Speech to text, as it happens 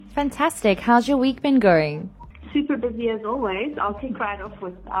Fantastic. How's your week been going? Super busy as always. I'll kick right off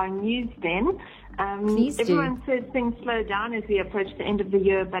with our news then. Please do. Everyone says things slow down as we approach the end of the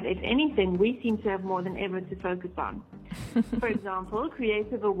year, but if anything, we seem to have more than ever to focus on. For example,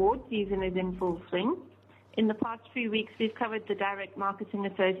 Creative Awards season is in full swing. In the past few weeks, we've covered the Direct Marketing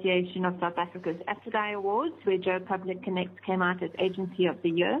Association of South Africa's Afterday Awards, where Joe Public Connect came out as Agency of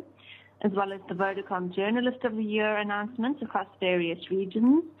the Year, as well as the Vodacom Journalist of the Year announcements across various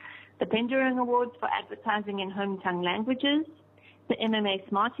regions, the Pendering Awards for Advertising in Home Tongue Languages, the MMA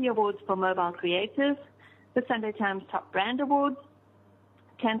Smarty Awards for Mobile Creative, the Sunday Times Top Brand Awards,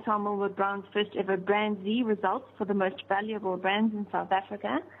 Cantor Millwood Brown's first ever Brand Z results for the most valuable brands in South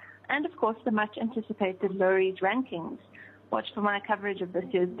Africa, and of course the much anticipated Lowry's rankings. Watch for my coverage of this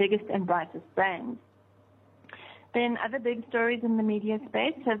year's biggest and brightest brands. Then other big stories in the media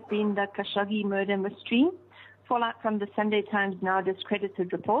space have been the Khashoggi murder mystery, fallout from the Sunday Times now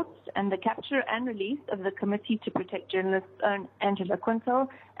discredited reports, and the capture and release of the Committee to Protect Journalists' own Angela Quintal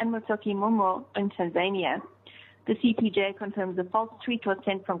and Mutoki Mumo in Tanzania. The CPJ confirms a false tweet was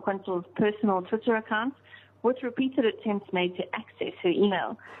sent from Quintal's personal Twitter account, with repeated attempts made to access her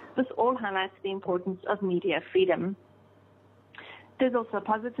email. This all highlights the importance of media freedom. There's also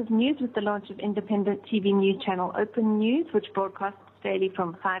positive news with the launch of independent TV news channel Open News, which broadcasts daily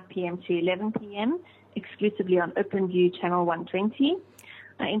from 5 p.m. to 11 p.m., exclusively on OpenView channel 120.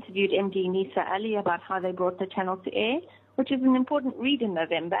 I interviewed MD Nisa Ali about how they brought the channel to air, which is an important read in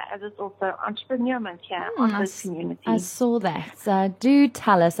November, as it's also Entrepreneur Month here on Bizcommunity. I saw that. Do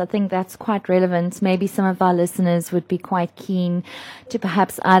tell us. I think that's quite relevant. Maybe some of our listeners would be quite keen to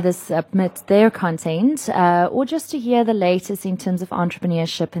perhaps either submit their content or just to hear the latest in terms of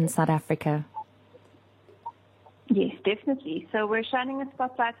entrepreneurship in South Africa. Yes, definitely. So we're shining a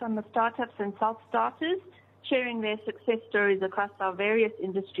spotlight on the startups and self-starters, sharing their success stories across our various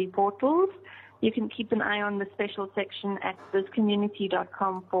industry portals. You can keep an eye on the special section at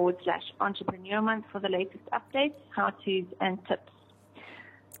bizcommunity.com/entrepreneur month for the latest updates, how-tos, and tips.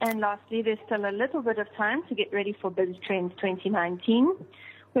 And lastly, there's still a little bit of time to get ready for BizTrends 2019.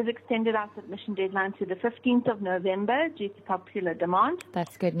 We've extended our submission deadline to the 15th of November due to popular demand.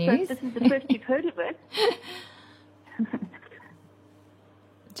 That's good news. So if this is the first you've heard of it,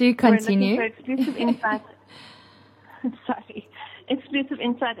 do continue. We're looking for exclusive insight. Exclusive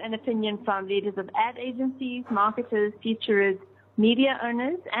insight and opinion from leaders of ad agencies, marketers, futurists, media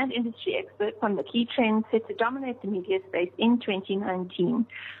owners, and industry experts on the key trends set to dominate the media space in 2019.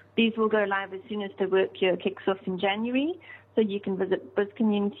 These will go live as soon as the work year kicks off in January, so you can visit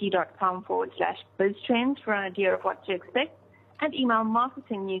bizcommunity.com/biztrends for an idea of what to expect, and email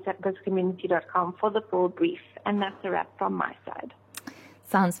marketingnews@bizcommunity.com for the full brief. And that's a wrap from my side.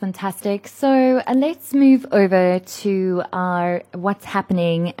 Sounds fantastic. So let's move over to our what's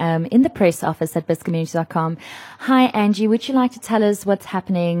happening in the press office at bizcommunity.com. Hi, Angie. Would you like to tell us what's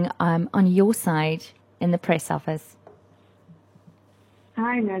happening on your side in the press office?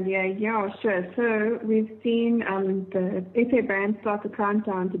 Hi, Nadia. Yeah, sure. So we've seen the SA brand start the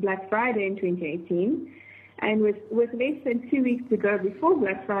countdown to Black Friday in 2018. And with less than 2 weeks to go before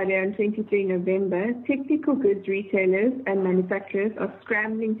Black Friday on 23 November, technical goods retailers and manufacturers are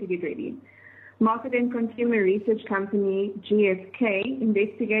scrambling to get ready. Market and consumer research company GfK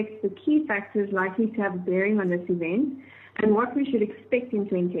investigates the key factors likely to have a bearing on this event and what we should expect in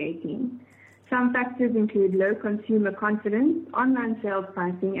 2018. Some factors include low consumer confidence, online sales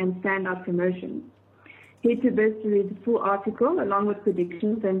pricing, and standout promotions. Head to Biz to read the full article along with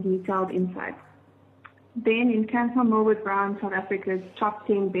predictions and detailed insights. Then in Cantor Millwood Brown, South Africa's top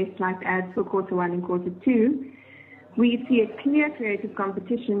 10 best liked ads for quarter 1 and quarter 2, we see a clear creative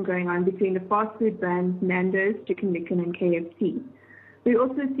competition going on between the fast food brands Nando's, Chicken Licken, and KFC. We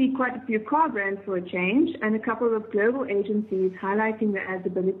also see quite a few car brands for a change and a couple of global agencies highlighting the ads'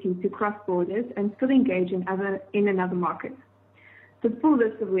 ability to cross borders and still engage in another market. The full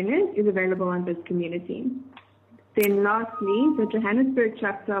list of winners is available on Bizcommunity. Then lastly, the Johannesburg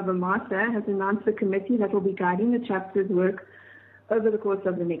chapter of Amasa has announced a committee that will be guiding the chapter's work over the course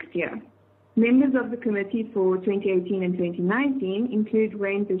of the next year. Members of the committee for 2018 and 2019 include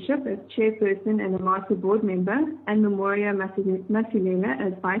Wayne Bishop as chairperson and Amasa board member, and Memoria Masilela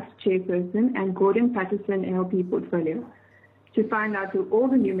as vice chairperson, and Gordon Patterson LP portfolio. To find out who all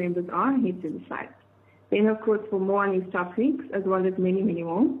the new members are, head to the site. Then, of course, for more on these topics, as well as many, many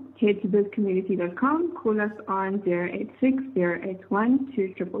more, head to bizcommunity.com, call us on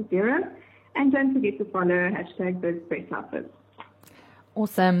 086-081-2000, and don't forget to follow #BizPressOffice.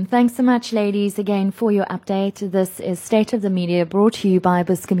 Awesome. Thanks so much, ladies, again for your update. This is State of the Media brought to you by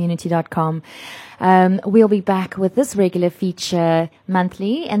Bizcommunity.com. We'll be back with this regular feature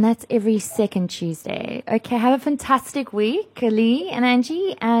monthly, and that's every second Tuesday. Okay, have a fantastic week, Leigh and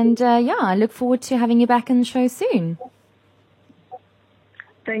Angie, and I look forward to having you back on the show soon.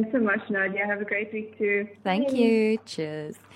 Thanks so much, Nadia. Have a great week too. Thank you. Cheers.